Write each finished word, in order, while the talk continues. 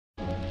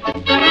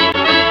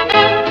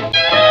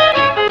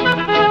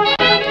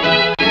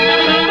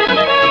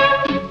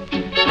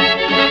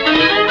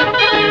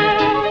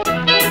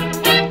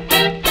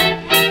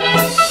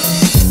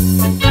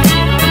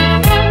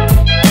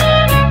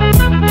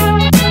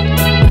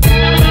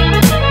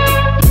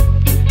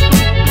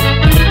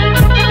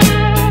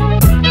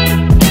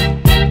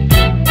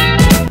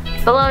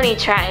Bologna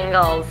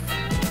triangles.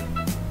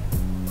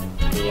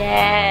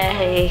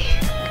 Yay.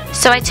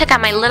 So I took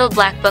out my little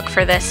black book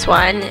for this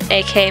one,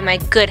 aka my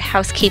Good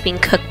Housekeeping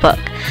Cookbook.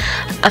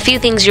 A few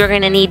things you're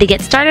going to need to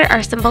get started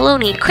are some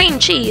bologna, cream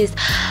cheese,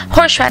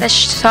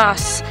 horseradish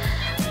sauce,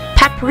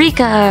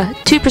 paprika,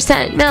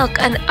 2% milk,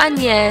 an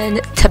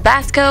onion,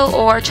 Tabasco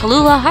or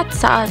Cholula hot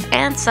sauce,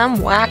 and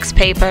some wax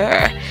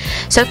paper.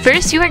 So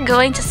first you are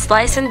going to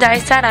slice and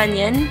dice that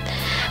onion.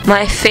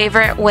 My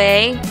favorite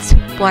way,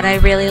 what I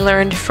really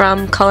learned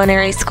from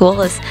culinary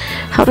school, is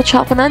how to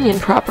chop an onion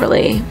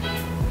properly.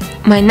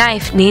 My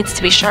knife needs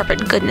to be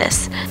sharpened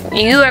goodness.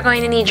 You are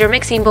going to need your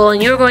mixing bowl,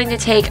 and you are going to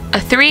take a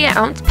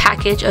 3-ounce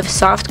package of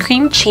soft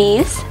cream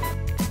cheese,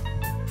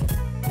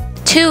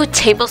 2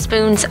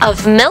 tablespoons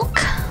of milk,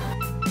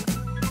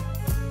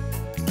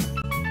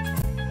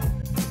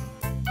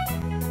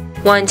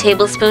 1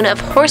 tablespoon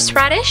of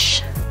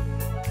horseradish.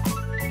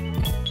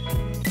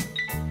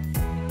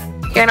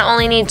 You're going to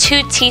only need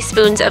 2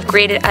 teaspoons of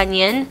grated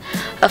onion,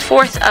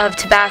 1/4 of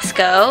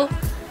Tabasco,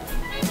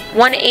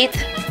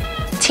 1/8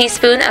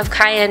 teaspoon of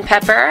cayenne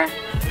pepper,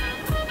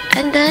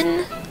 and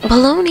then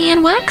bologna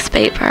and wax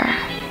paper.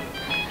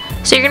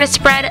 So you're going to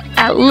spread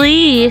at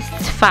least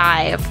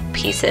 5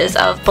 pieces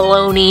of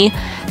bologna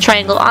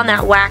triangle on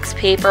that wax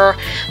paper.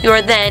 You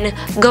are then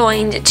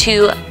going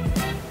to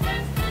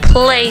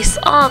place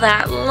all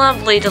that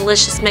lovely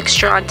delicious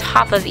mixture on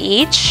top of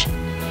each.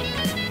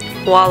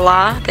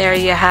 Voila, there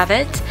you have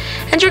it.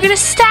 And you're going to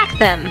stack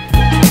them.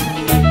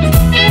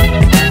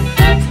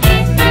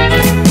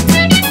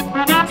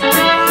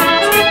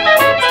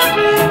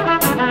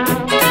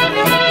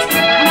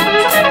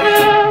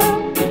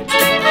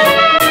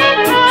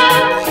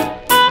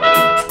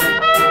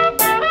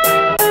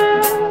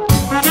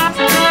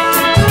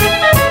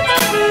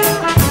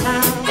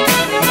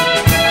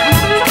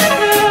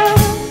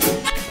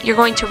 You're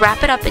going to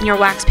wrap it up in your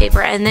wax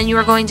paper, and then you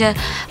are going to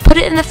put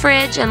it in the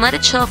fridge and let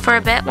it chill for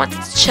a bit. Once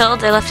it's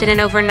chilled, I left it in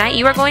overnight.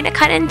 You are going to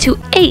cut into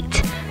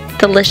 8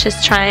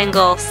 delicious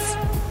triangles.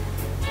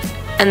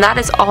 And that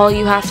is all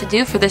you have to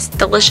do for this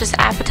delicious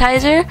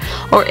appetizer,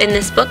 or in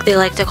this book they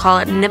like to call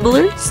it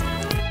nibblers.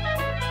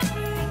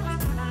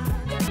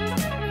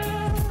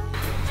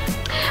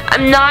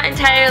 I'm not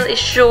entirely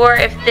sure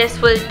if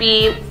this would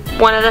be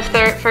one of the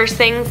first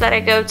things that I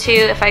go to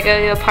if I go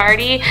to a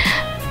party.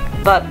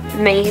 But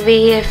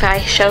maybe if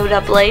I showed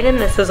up late and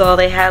this is all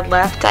they had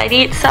left, I'd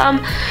eat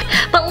some.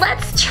 But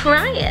let's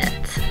try it.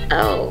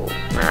 Oh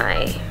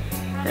my.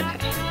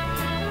 Okay.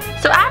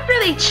 So after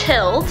they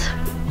chilled,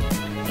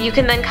 you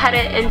can then cut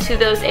it into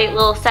those 8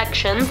 little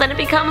sections, and it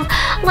becomes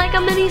like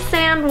a mini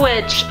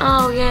sandwich.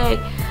 Oh yay.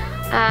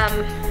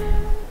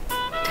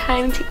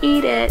 Time to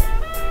eat it.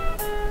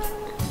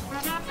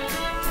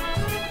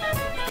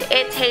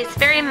 It tastes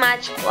very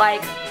much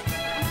like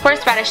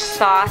horseradish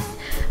sauce.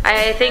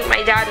 I think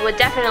my dad would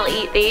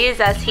definitely eat these,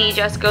 as he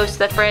just goes to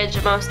the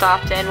fridge most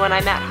often when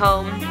I'm at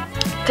home,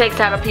 takes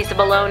out a piece of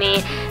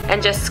bologna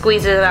and just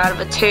squeezes it out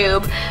of a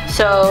tube.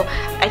 So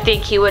I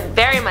think he would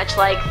very much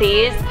like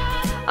these.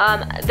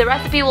 The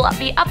recipe will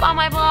be up on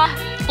my blog.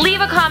 Leave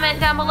a comment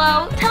down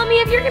below. Tell me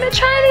if you're gonna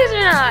try these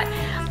or not.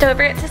 Don't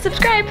forget to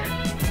subscribe.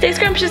 Stay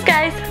scrumptious,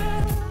 guys.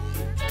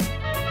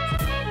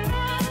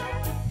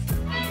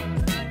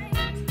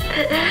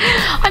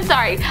 I'm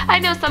sorry, I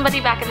know somebody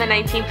back in the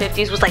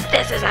 1950s was like,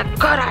 this is a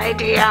good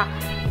idea,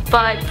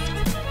 but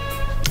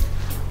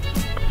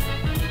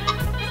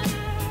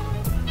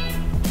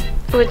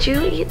would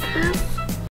you eat this?